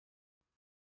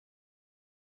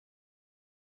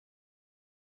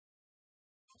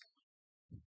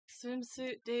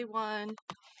swimsuit day one.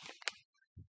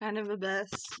 Kind of a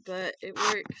mess, but it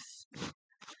works.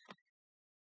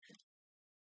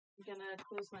 I'm gonna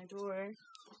close my door.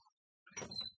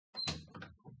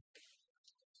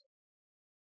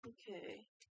 Okay.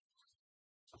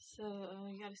 So,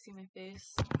 you gotta see my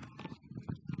face.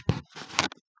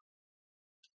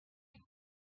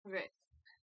 Alright.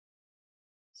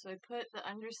 So I put the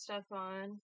under stuff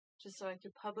on just so I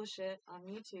could publish it on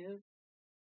YouTube.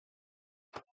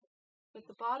 But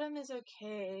the bottom is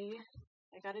okay.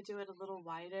 I gotta do it a little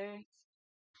wider.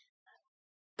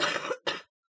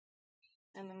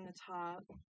 And then the top.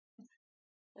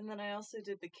 And then I also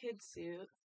did the kid suit.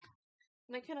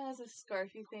 And it kind of has a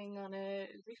scarfy thing on it.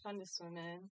 It'd be fun to swim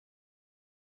in.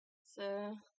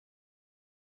 So,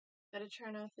 gotta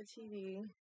turn off the TV.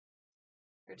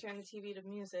 Or turn the TV to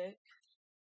music.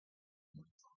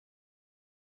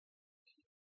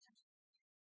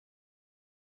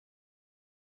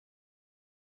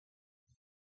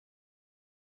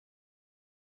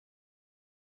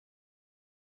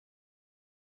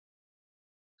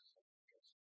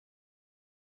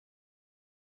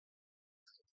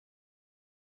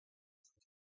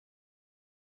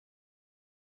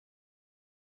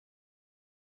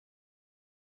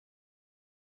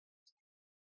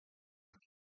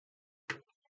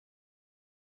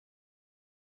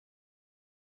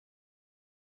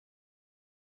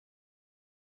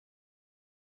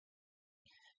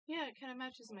 Yeah, it kind of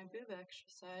matches my boob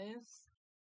exercise.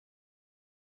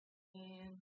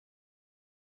 And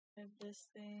I have this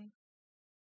thing.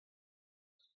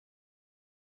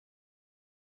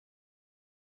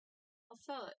 I'll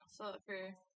sell it. I'll sell it for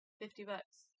 $50.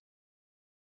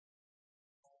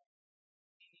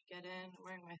 Get in,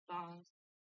 wearing my thongs.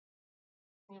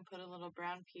 I'm gonna put a little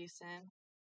brown piece in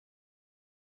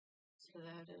so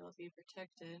that it'll be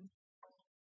protected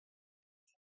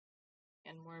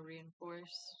and more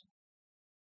reinforced.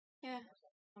 Yeah,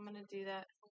 I'm gonna do that.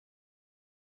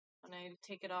 When I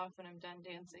take it off when I'm done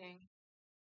dancing,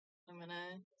 I'm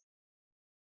gonna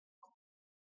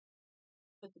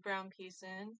put the brown piece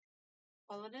in,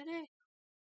 call it a day.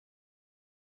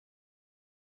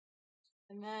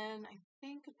 And then I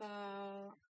think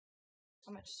about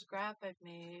how much scrap I've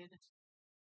made.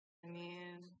 I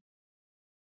mean,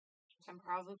 I'm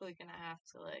probably gonna have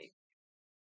to like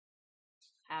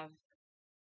have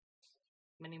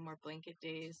many more blanket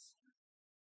days.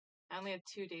 I only have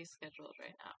 2 days scheduled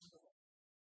right now.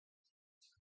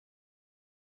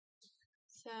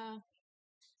 So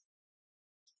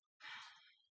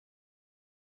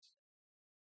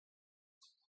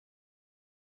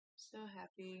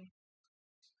happy.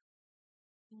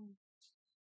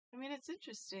 I mean, it's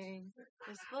interesting.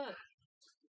 Just look.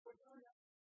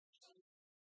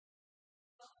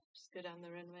 Just go down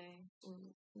the runway.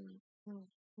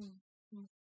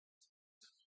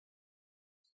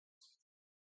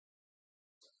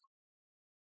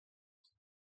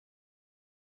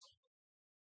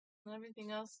 And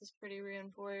everything else is pretty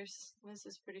reinforced. This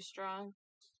is pretty strong.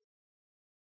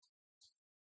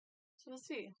 So we'll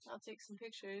see. I'll take some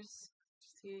pictures.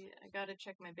 See, I gotta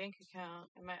check my bank account.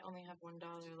 I might only have $1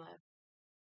 left,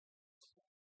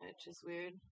 which is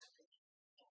weird.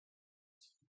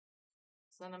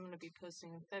 So then I'm gonna be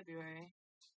posting in February.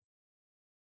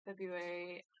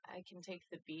 February, I can take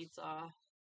the beads off,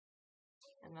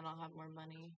 and then I'll have more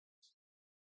money.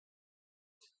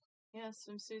 Yeah,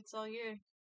 swimsuits all year.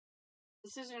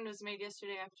 Decision was made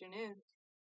yesterday afternoon.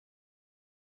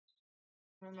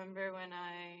 Remember when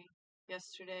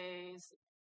yesterday's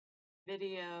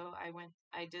video,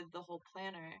 I did the whole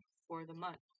planner for the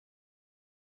month.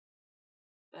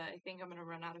 But I think I'm gonna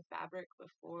run out of fabric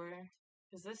before,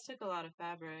 because this took a lot of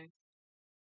fabric,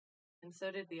 and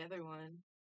so did the other one.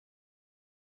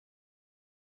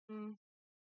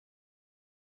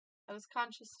 I was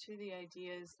conscious to the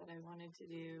ideas that I wanted to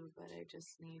do, but I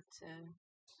just need to.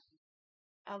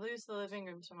 I'll lose the living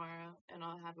room tomorrow, and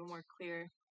I'll have a more clear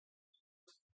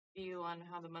view on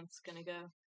how the month's gonna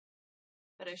go.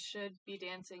 But I should be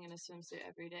dancing in a swimsuit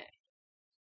every day.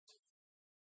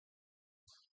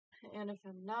 And if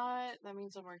I'm not, that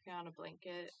means I'm working on a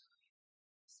blanket.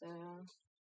 So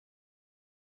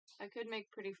I could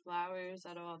make pretty flowers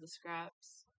out of all the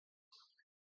scraps.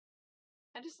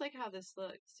 I just like how this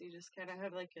looks. You just kind of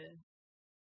have like a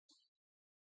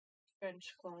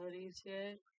French quality to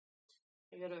it.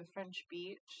 I go to a French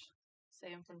beach.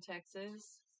 Say I'm from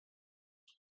Texas.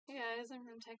 Hey guys, I'm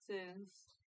from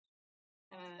Texas.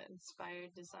 Kind of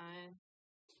inspired design.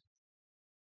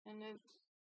 And it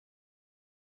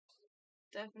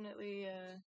definitely,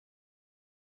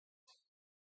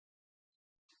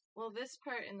 well, this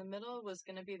part in the middle was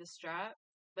going to be the strap,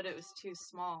 but it was too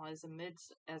small as a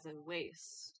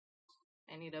waist.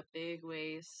 I need a big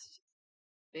waist,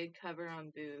 big cover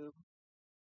on boob.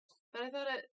 But I thought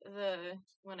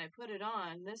when I put it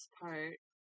on, this part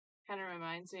kind of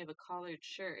reminds me of a collared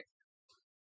shirt.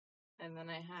 And then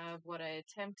I have what I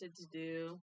attempted to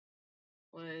do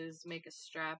was make a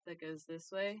strap that goes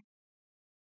this way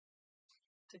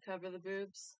to cover the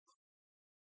boobs.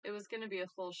 It was going to be a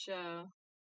full show.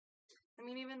 I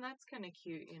mean, even that's kind of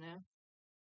cute, you know?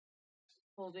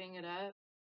 Holding it up.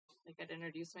 Like, I'd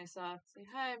introduce myself, say,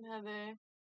 "Hi, I'm Heather.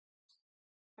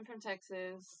 I'm from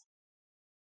Texas.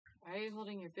 Why are you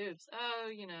holding your boobs?" "Oh,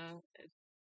 you know,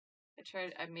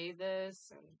 I made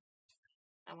this, and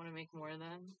I want to make more of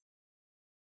them."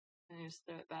 And I just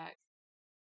throw it back.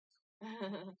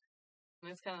 And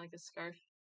it's kind of like a scarf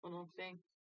little thing.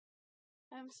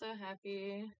 I'm so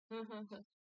happy.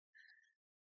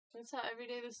 That's how every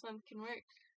day this month can work.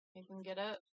 I can get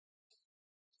up,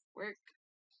 work.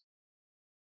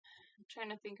 I'm trying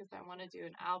to think if I want to do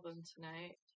an album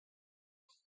tonight.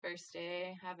 First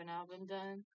day, have an album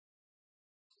done.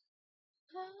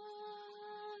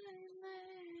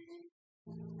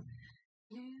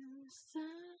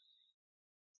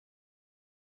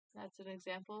 That's an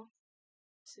example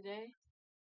today.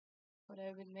 What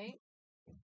I would make.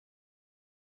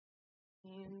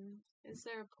 And is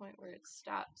there a point where it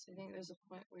stops? I think there's a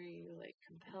point where you like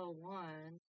compel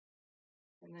one,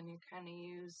 and then you kind of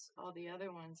use all the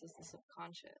other ones as the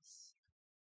subconscious,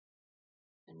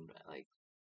 and like,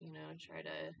 you know, try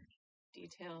to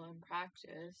detail and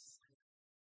practice,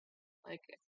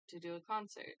 like to do a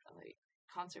concert, like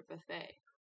concert buffet.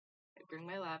 I bring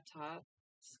my laptop,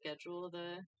 schedule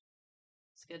the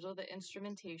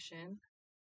instrumentation,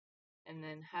 and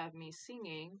then have me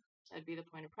singing. That'd be the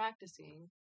point of practicing.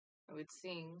 I would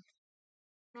sing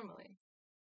normally.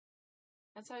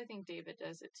 That's how I think David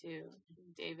does it too.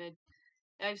 David,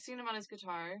 I've seen him on his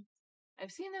guitar.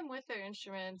 I've seen them with their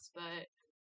instruments, but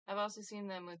I've also seen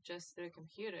them with just their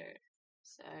computer.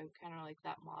 So I kind of like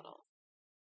that model.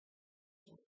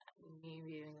 Me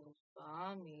being a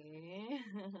mommy.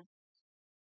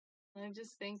 I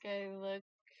just think I look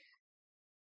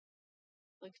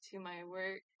to my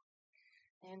work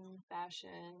and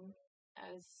fashion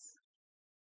as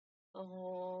the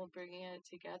whole, bringing it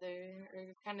together,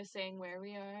 or kind of saying where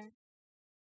we are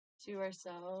to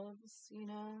ourselves, you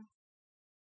know,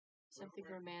 something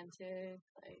romantic,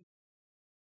 like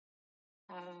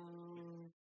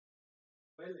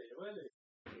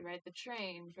you ride the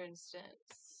train, for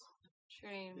instance.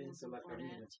 Train is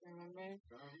important to remember.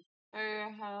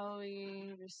 Or how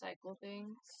we recycle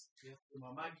things.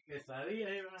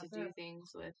 To do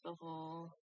things with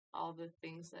all the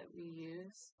things that we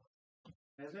use.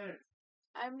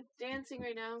 I'm dancing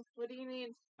right now. What do you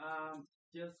need?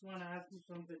 Just want to ask you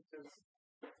something because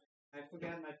I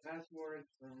forgot my password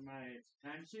for my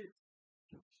timesheet.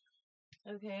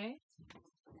 Okay.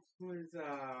 Who is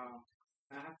I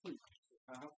have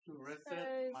to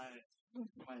reset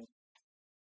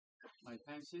my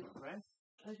timesheet, right?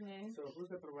 Okay. So who's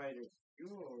the provider? You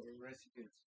or the recipient?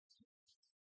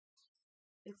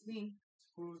 It's me.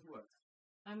 Who's what?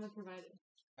 I'm the provider.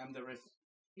 I'm the recipient.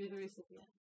 You're the recipient.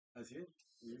 That's it?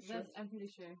 You sure? I'm pretty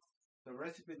sure. The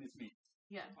recipient is me.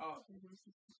 Yeah. Oh.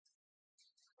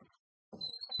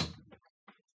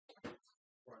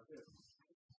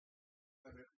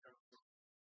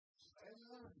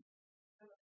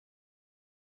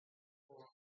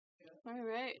 All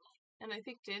right. And I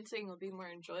think dancing will be more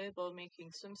enjoyable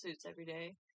making swimsuits every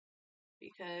day,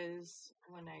 because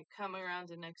when I come around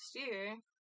to next year,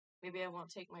 maybe I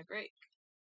won't take my break.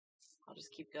 I'll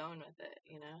just keep going with it,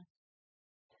 you know?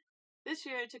 This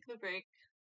year I took the break,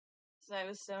 so I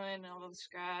was sewing all the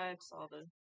scraps,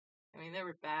 there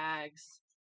were bags.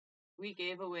 We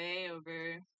gave away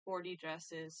over 40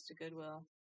 dresses to Goodwill.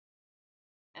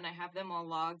 And I have them all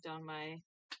logged on my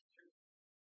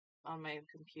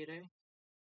computer.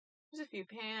 There's a few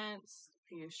pants, a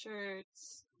few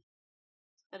shirts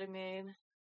that I made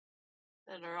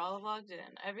that are all logged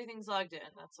in. Everything's logged in.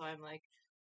 That's why I'm like,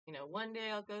 you know, one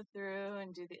day I'll go through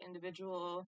and do the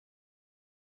individual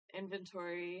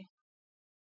inventory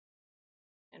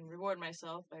and reward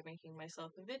myself by making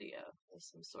myself a video of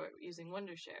some sort using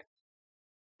Wondershare.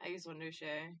 I use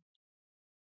Wondershare.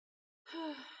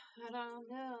 I don't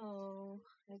know.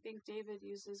 I think David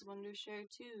uses Wondershare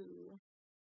too.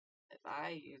 If I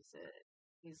use it,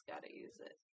 he's got to use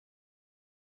it.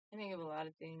 I think of a lot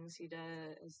of things he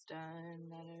has done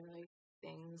that are like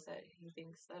things that he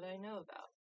thinks that I know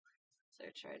about. So I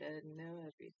try to know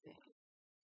everything.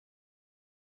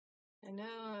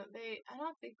 I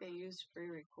don't think they use free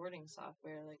recording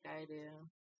software like I do.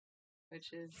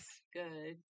 which is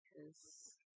good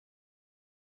because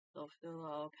they'll feel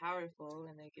all powerful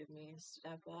when they give me a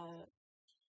step up.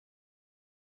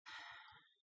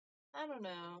 I don't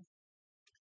know.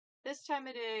 This time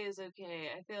of day is okay.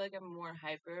 I feel like I'm more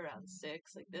hyper around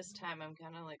 6. Like this time I'm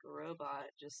kind of like a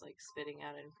robot, just like spitting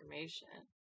out information.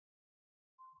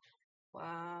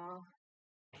 Wow.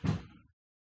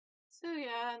 So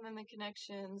yeah, and then the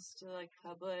connections to like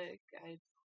public,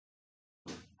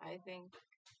 I think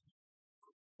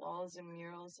walls and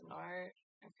murals and art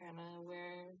are kind of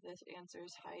where this answer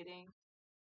is hiding.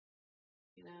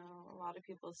 You know, a lot of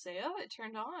people say, "Oh, it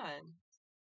turned on."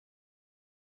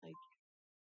 Like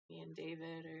me and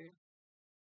David are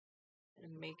in a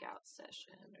makeout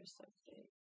session or something.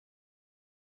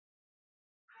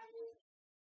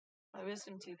 My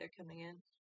wisdom teeth are coming in.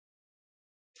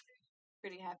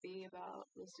 Pretty happy about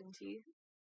wisdom teeth.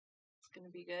 It's gonna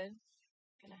be good.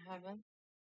 Gonna have them.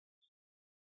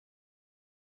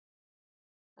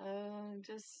 I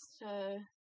just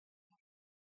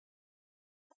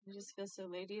feel so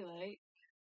ladylike.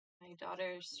 My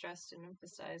daughter stressed and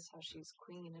emphasized how she's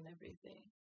queen and everything,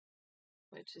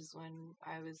 which is when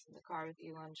I was in the car with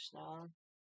Elon Schnell,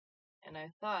 and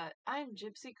I thought, I'm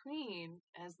Gypsy Queen,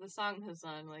 as the song was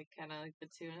on, like, kind of like the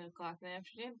 2 o'clock in the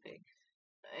afternoon thing.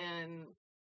 And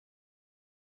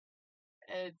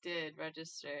it did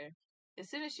register. As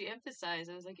soon as she emphasized,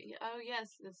 I was like, oh,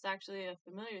 yes, it's actually a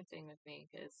familiar thing with me,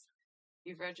 because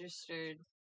you've registered.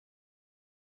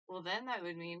 Well, then that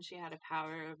would mean she had a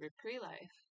power over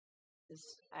pre-life.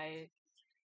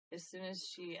 As soon as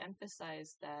she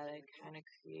emphasized that, I kind of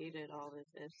created all of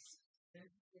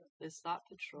this thought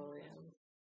petroleum.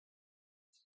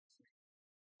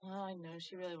 Oh, I know,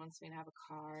 she really wants me to have a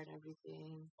car and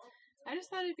everything. I just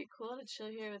thought it'd be cool to chill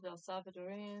here with El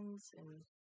Salvadorians and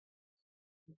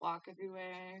walk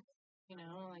everywhere. You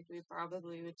know, like we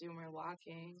probably would do more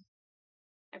walking.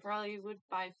 I probably would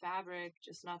buy fabric,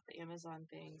 just not the Amazon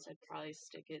things. I'd probably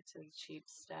stick it to the cheap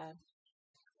stuff.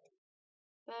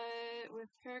 But with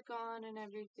her gone and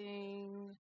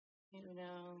everything, you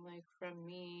know, like from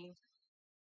me,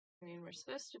 I mean, we're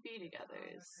supposed to be together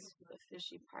is the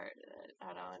fishy part of it.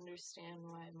 I don't understand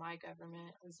why my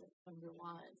government isn't number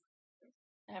one.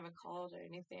 I haven't called or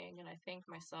anything, and I thank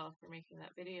myself for making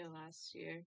that video last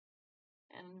year.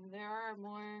 And there are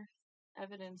more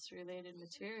evidence-related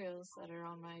materials that are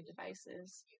on my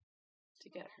devices to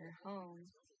get her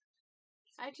home.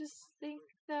 I just think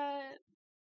that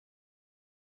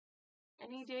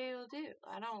any day will do.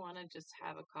 I don't want to just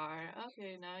have a car.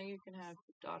 Okay, now you can have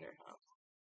your daughter home.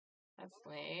 That's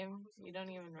lame. You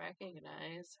don't even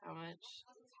recognize how much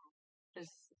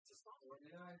just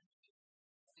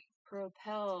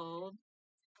propelled.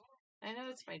 I know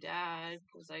it's my dad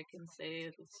because I can say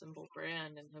the symbol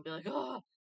brand and he'll be like, oh,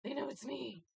 they know it's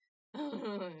me.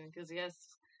 Because yes,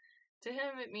 to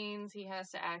him it means he has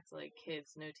to act like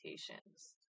kids'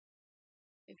 notations.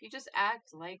 If you just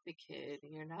act like the kid,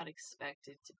 you're not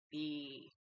expected to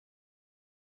be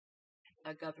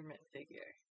a government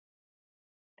figure.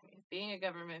 I mean, being a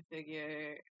government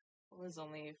figure was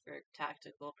only for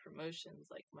tactical promotions,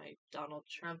 like my Donald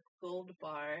Trump gold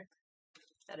bar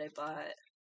that I bought.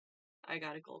 I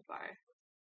got a gold bar.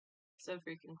 So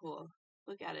freaking cool.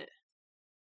 Look at it.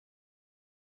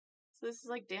 So this is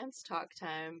like dance talk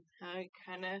time. I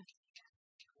kind of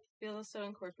feel so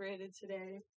incorporated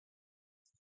today.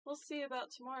 We'll see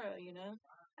about tomorrow, you know?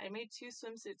 I made 2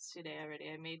 swimsuits today already.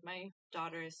 I made my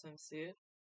daughter a swimsuit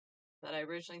that I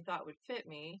originally thought would fit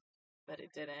me, but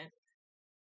it didn't.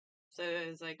 So it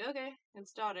was like, okay,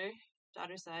 it's daughter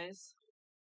size.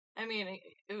 I mean,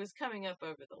 it was coming up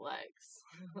over the legs.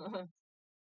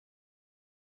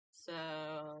 So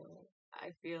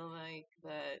I feel like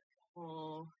that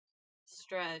whole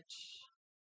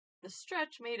the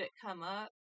stretch made it come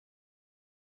up,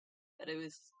 but it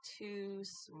was too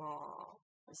small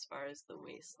as far as the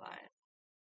waistline.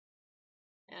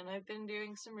 And I've been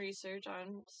doing some research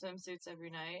on swimsuits every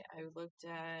night. I looked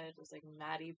at, it was like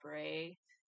Maddie Bray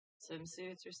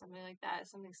swimsuits or something like that,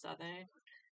 something southern.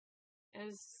 It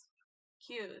was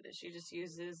cute that she just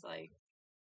uses like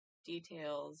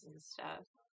details and stuff.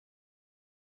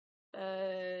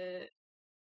 But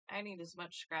I need as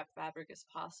much scrap fabric as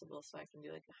possible so I can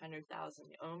do like 100,000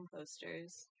 ohm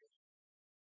posters.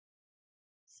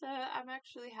 So I'm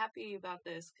actually happy about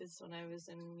this because when I was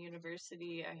in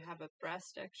university, I have a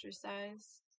breast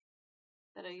exercise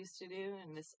that I used to do,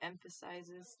 and this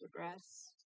emphasizes the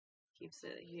breast, keeps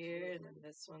it here, and then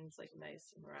this one's like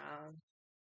nice and round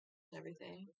and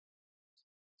everything.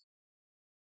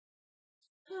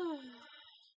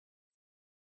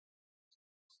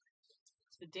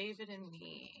 So David and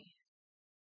me.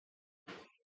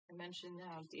 I mentioned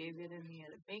how David and me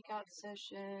had a makeout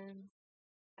session,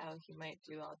 how he might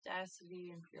do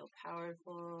audacity and feel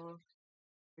powerful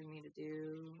for me to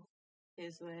do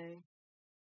his way.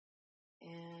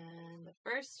 And the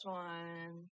first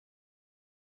one,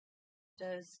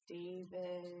 does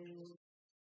David,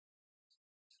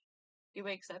 he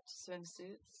wakes up to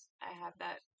swimsuits. I have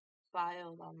that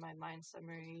filed on my mind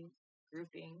summary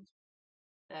grouping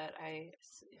that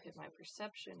my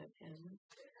perception of him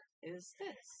is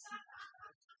this.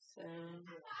 So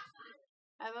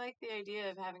I like the idea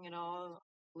of having it all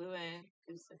fluent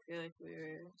because I feel like we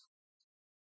were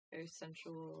very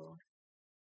sensual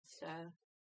stuff.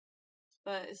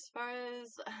 But as far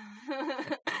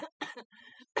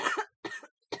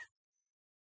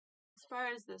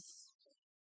as this,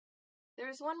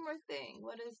 there's one more thing.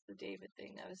 What is the David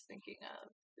thing I was thinking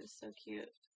of? It's so cute.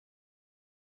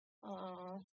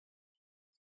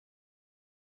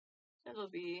 It'll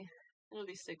be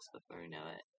 6 before we know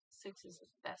it. 6 is the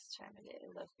best time of day.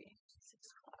 I love being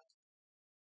 6 o'clock.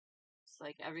 It's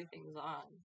like everything's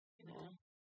on, you know?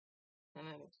 And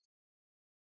then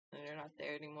they're not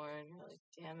there anymore, and you're like,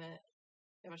 damn it,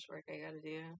 how much work I gotta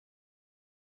do.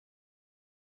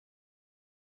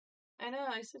 I know,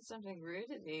 I said something rude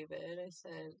to David. I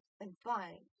said, then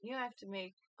fine, you have to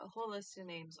make a whole list of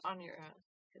names on your own,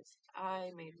 because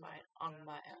I made mine on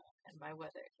my own, and my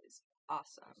weather is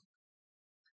awesome.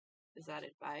 Is that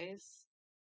advice?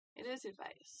 It is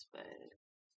advice, but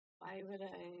why would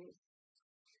I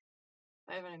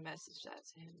message that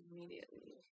to him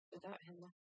immediately without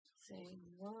him saying,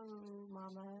 whoa,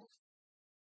 mama,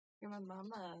 you're my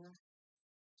mama.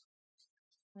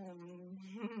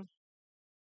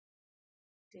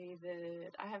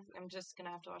 David, I'm just gonna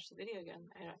have to watch the video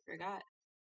again. I forgot.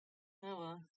 Oh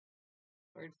well.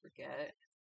 Word forget.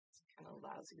 It's kind of a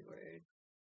lousy word.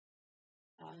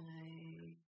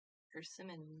 I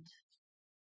persimmoned.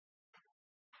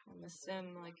 I'm a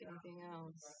sim like anything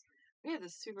else. We had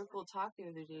this super cool talk the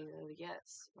other day, though.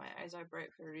 Yes, my eyes are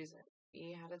bright for a reason.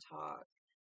 We had a talk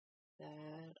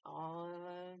that all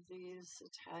of these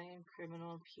Italian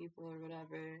criminal people or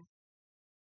whatever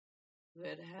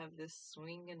would have this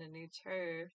swing in a new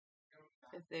turf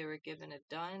if they were given a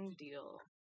done deal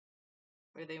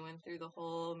where they went through the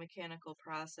whole mechanical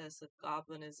process of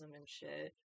goblinism and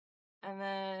shit, and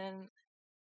then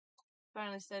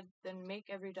finally said, then make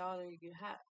every dollar you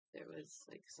have. There was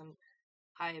like some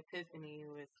high epiphany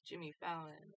with Jimmy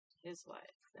Fallon, his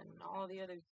wife, and all the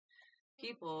other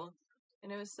people,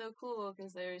 and it was so cool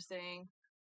because they were saying,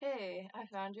 hey, I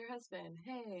found your husband.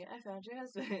 Hey, I found your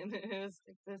husband. It was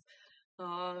like this.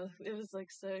 Oh, it was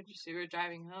like so. We were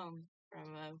driving home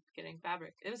from getting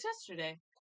fabric. It was yesterday.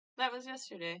 That was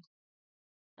yesterday.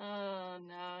 Oh,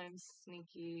 now I'm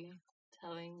sneaky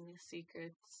telling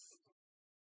secrets.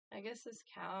 I guess this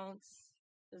counts.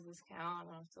 Does this count?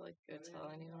 I don't have to like go tell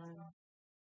anyone.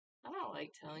 I don't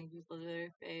like telling people to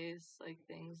their face like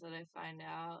things that I find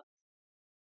out,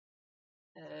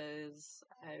 because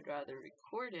I'd rather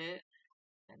record it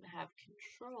and have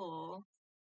control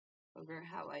over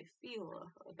how I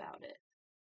feel about it.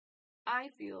 I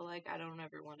feel like I don't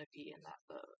ever want to be in that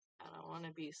boat. I don't want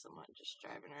to be someone just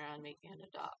driving around making a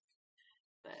dock.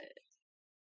 But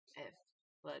if,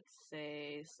 let's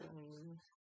say, some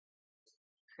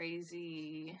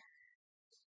crazy,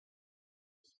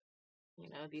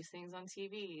 these things on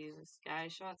TV, this guy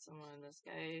shot someone, this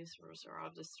guy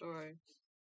robbed a store.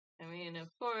 I mean,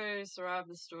 of course, rob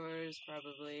the store is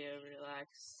probably a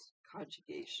relaxed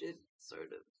conjugation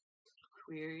sort of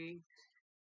query,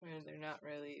 where they're not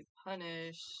really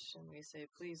punished, and we say,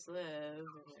 please live,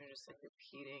 and they're just like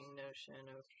repeating notion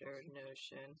after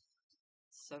notion,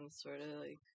 some sort of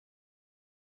like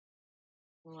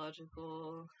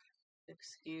logical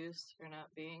excuse for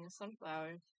not being a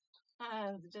sunflower.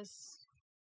 Just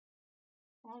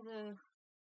all the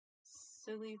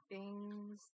silly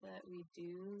things that we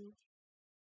do,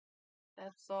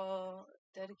 that's all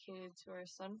dedicated to our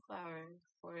sunflower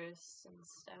forests and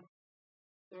stuff.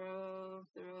 Throw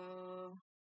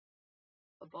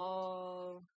a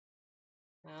ball.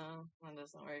 No, that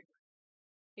doesn't work.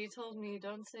 He told me,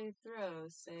 don't say throw,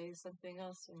 say something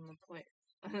else in the point.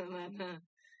 And then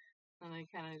I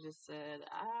kind of just said,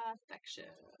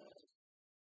 affection.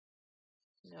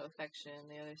 No affection,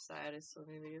 the other side is still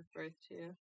need to give birth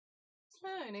to. So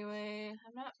anyway,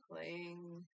 I'm not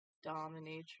playing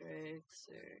dominatrix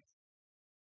or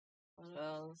what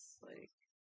else, like,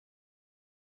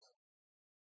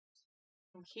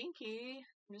 I'm kinky.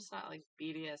 I'm just not like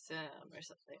BDSM or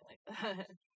something like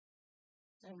that.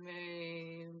 I'm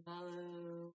very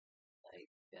mellow, like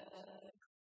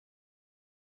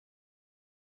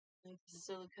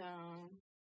silicone.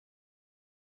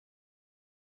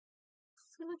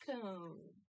 Silicone.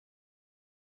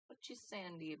 What you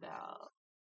sandy about?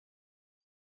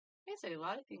 I say a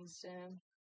lot of things to him.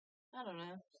 I don't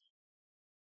know.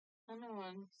 I don't know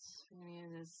once we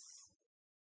use this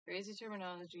crazy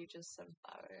terminology, just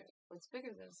sunflower. What's bigger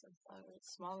than a sunflower?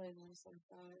 It's smaller than a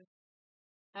sunflower.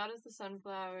 How does the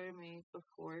sunflower make a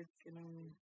fork and a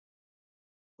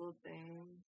little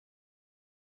thing?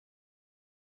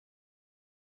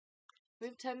 We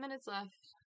have 10 minutes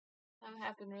left. That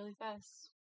happened really fast.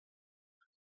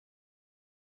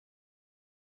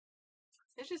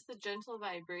 It's just the gentle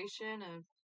vibration of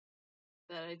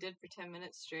that I did for 10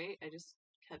 minutes straight. I just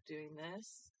kept doing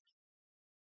this.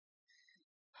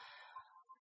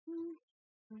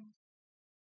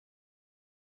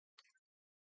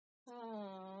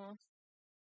 Oh.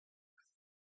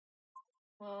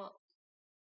 Well,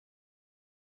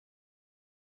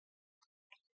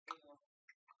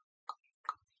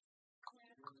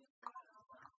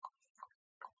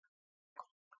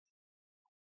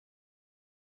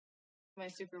 my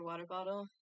super water bottle.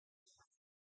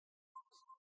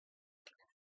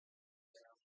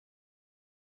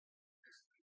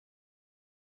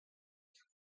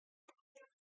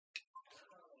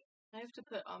 I have to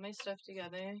put all my stuff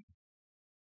together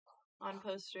on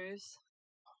posters.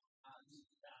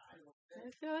 I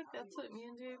feel like that's what me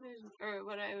and David, or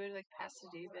what I would like pass to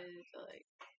David to like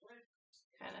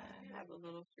kind of have a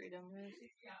little freedom with.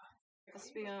 Has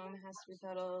to be has to be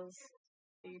petals.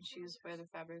 You can choose where the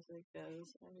fabric like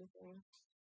goes and everything.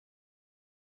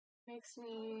 Makes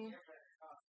me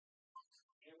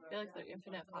feel like there are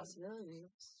infinite possibilities.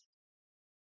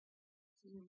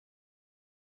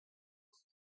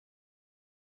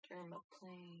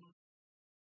 Dermaplane.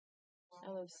 I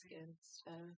love skin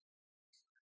stuff.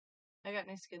 I got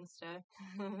my skin stuff.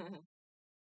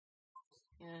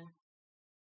 Yeah.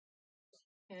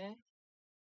 Okay.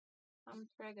 I'm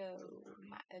Prego.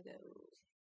 My ego.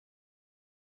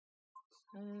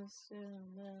 Yeah,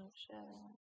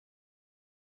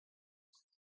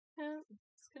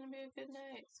 it's gonna be a good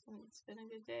night. It's been a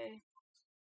good day.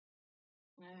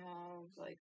 I have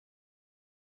like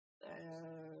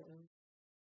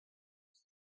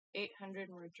 800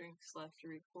 more drinks left to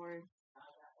record.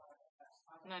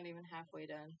 I'm not even halfway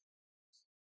done.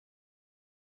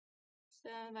 So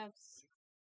that's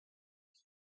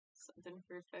something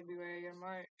for February or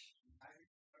March.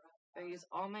 If I use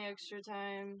all my extra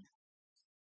time,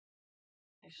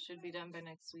 I should be done by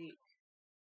next week.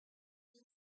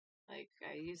 Like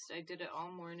I did it all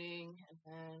morning, and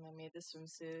then I made the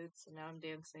swimsuits, and now I'm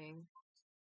dancing.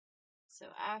 So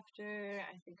after,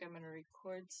 I think I'm gonna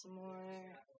record some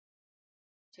more,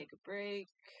 take a break,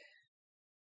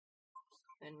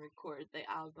 then record the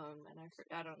album. And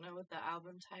I don't know what the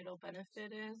album title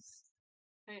benefit is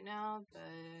right now, but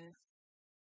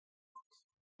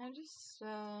I just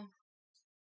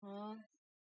well,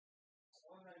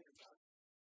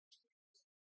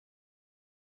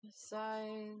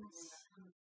 besides,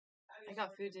 I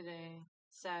got food today.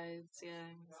 Sides,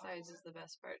 yeah. Sides is the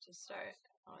best part to start.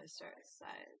 I always start with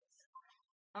sides.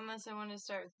 Unless I want to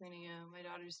start with cleaning up. My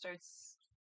daughter starts.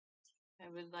 I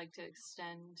would like to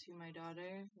extend to my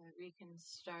daughter that we can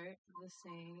start the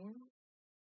same.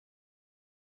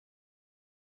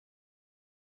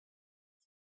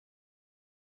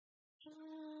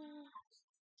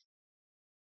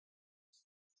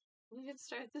 We can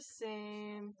start the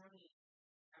same.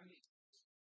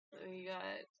 So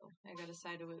I got a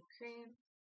side of whipped cream.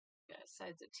 We got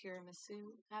sides of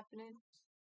tiramisu happening.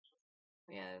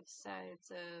 We have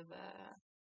sides of,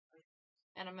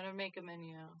 and I'm gonna make a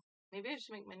menu. Maybe I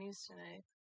should make menus tonight.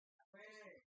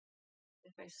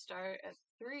 If I start at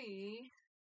 3,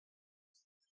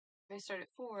 if I start at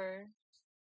 4,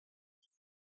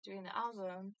 doing the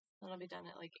album, then I'll be done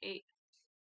at like 8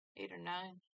 or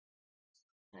 9.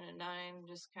 And at 9,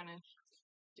 just kind of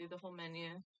do the whole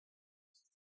menu.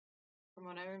 From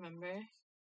what I remember.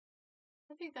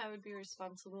 I think that would be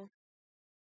responsible.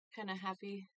 Kind of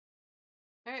happy.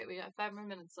 Alright, we got 5 more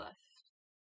minutes left.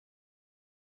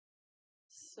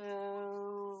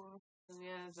 So, we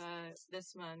have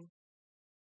this month.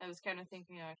 I was kind of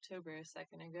thinking October a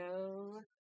second ago.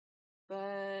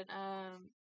 But,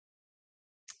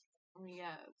 we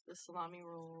have the salami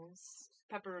rolls.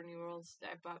 Pepperoni rolls.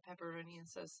 I bought pepperoni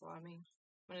instead of salami.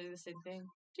 I'm gonna do the same thing.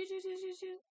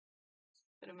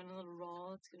 Put them in a little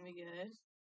roll. It's gonna be good.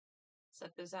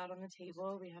 Set those out on the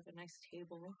table. We have a nice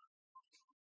table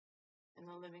in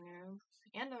the living room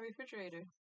and a refrigerator.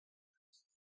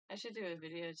 I should do a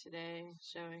video today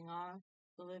showing off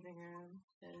the living room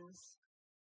because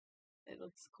it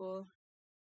looks cool.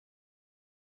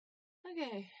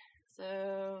 Okay,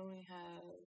 so we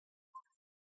have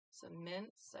some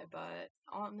mints. I bought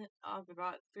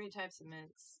 3 types of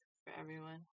mints for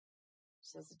everyone.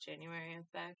 Just as a January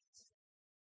effect.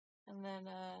 And then,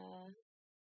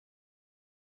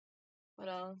 what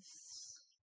else?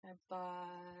 I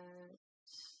bought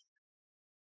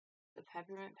the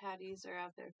peppermint patties are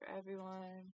out there for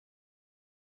everyone.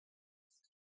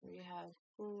 We have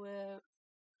Cool Whip.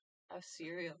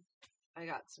 Cereal. I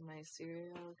got some nice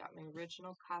cereal. Got my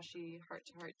original Kashi Heart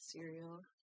to Heart cereal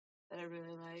that I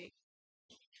really like.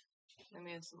 Then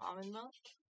we have some almond milk.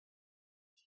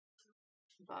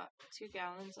 Bought 2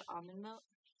 gallons of almond milk.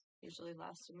 Usually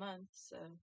lasts a month, so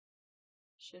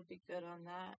should be good on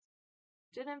that.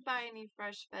 Didn't buy any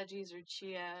fresh veggies or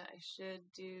chia. I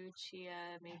should do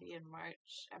chia maybe in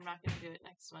March. I'm not going to do it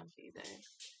next month either.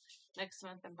 Next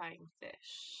month I'm buying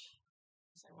fish.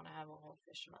 Because I want to have a whole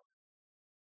fish month.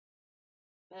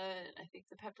 But I think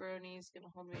the pepperoni is going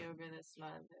to hold me over this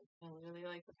month. I really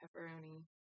like the pepperoni.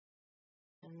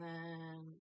 And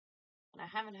then, and I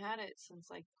haven't had it since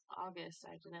like August.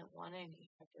 I didn't want any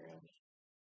pepperoni,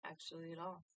 actually, at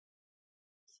all.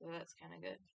 So that's kind of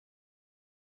good.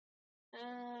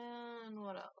 And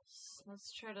what else?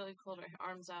 Let's try to like hold our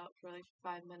arms out for like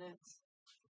 5 minutes.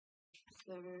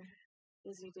 So we're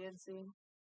busy dancing.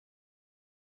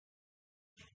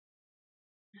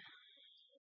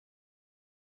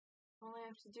 All I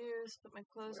have to do is put my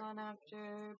clothes on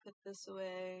after, put this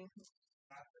away.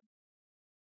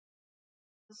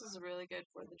 This is a really good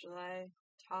 4th of July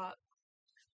top.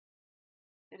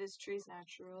 It is Trees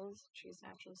Naturals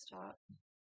top.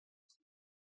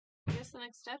 I guess the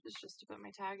next step is just to put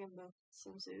my tag in both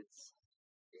swimsuits.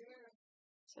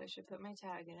 So I should put my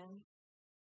tag in.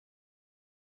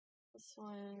 This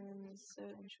one is so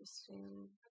interesting.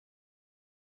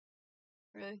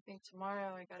 I really think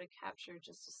tomorrow I gotta capture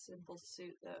just a simple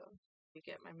suit though. To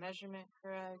get my measurement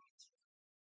correct.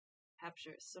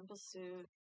 Capture a simple suit.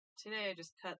 Today I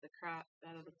just cut the crap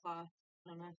out of the cloth.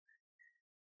 I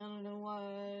don't know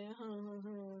why.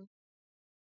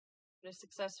 But I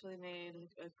successfully made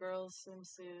a girl's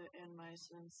swimsuit and my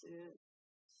swimsuit.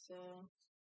 So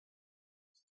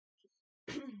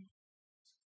I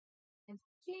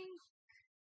think,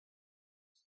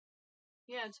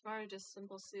 yeah, tomorrow just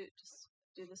simple suit. Just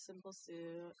do the simple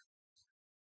suit.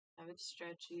 Have it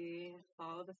stretchy.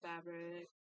 Follow the fabric.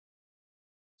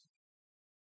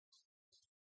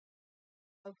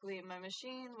 Hopefully, my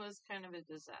machine was kind of a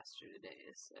disaster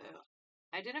today, so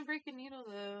I didn't break a needle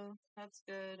though. That's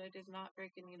good. I did not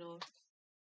break a needle,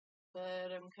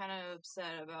 but I'm kind of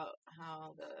upset about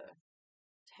how the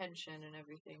tension and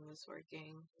everything was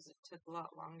working because it took a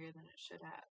lot longer than it should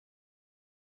have.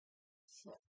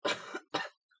 So,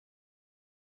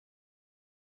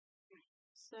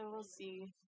 so we'll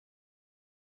see.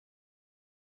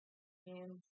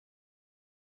 And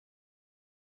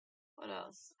what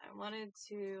else? I wanted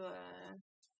to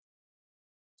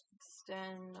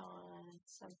extend on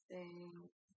something.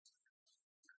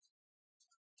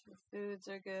 The foods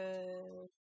are good.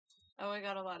 Oh, I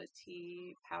got a lot of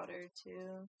tea powder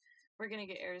too. We're gonna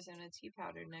get Arizona tea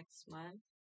powder next month.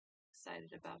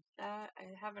 Excited about that.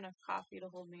 I have enough coffee to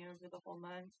hold me over the whole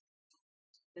month.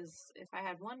 Because if I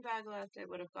had 1 bag left, I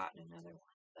would have gotten another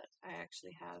one. But I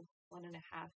actually have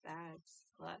 1.5 bags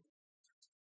left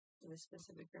of this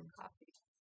Pacific Rim coffee.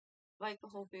 I like the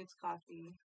Whole Foods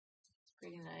coffee. It's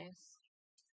pretty nice.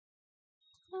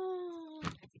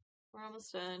 We're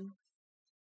almost done.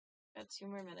 Got 2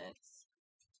 more minutes.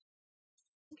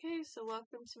 Okay, so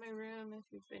welcome to my room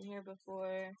if you've been here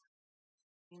before.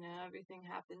 You know, everything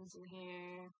happens in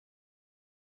here.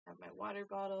 I have my water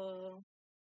bottle.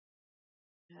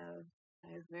 I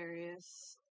have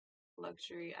various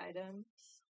luxury items.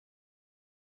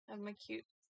 I have my cute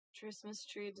Christmas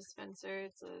tree dispenser.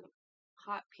 It's a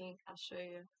hot pink. I'll show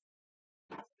you.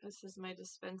 This is my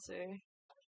dispenser.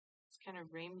 It's kind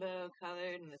of rainbow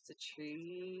colored and it's a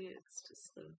tree. It's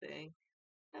just the thing.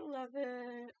 I love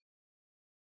it.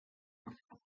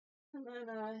 And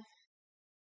then,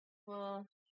 well,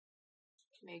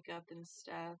 makeup and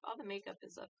stuff. All the makeup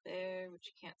is up there, which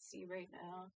you can't see right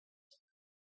now.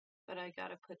 But I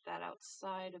gotta put that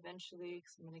outside eventually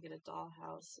because I'm gonna get a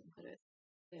dollhouse and put it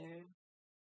there.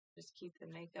 Just keep the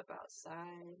makeup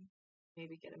outside.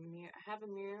 Maybe get a mirror. I have a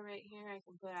mirror right here I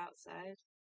can put outside.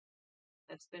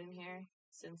 That's been in here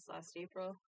since last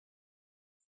April.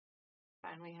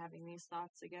 Finally having these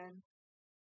thoughts again.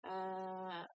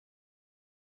 I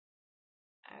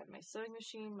have my sewing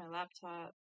machine, my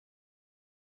laptop.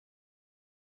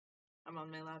 I'm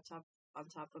on my laptop on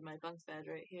top of my bunk bed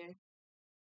right here.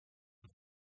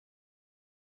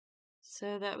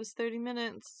 So that was 30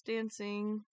 minutes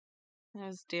dancing. That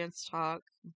was dance talk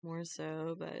more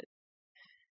so, but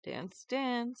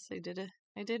dance.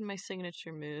 I did my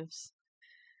signature moves.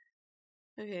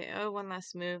 Okay, one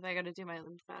last move. I gotta do my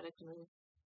lymphatic move.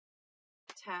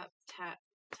 Tap, tap,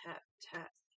 tap,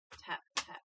 tap, tap,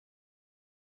 tap.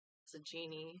 It's a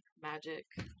genie magic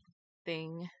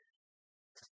thing.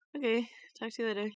 Okay, talk to you later.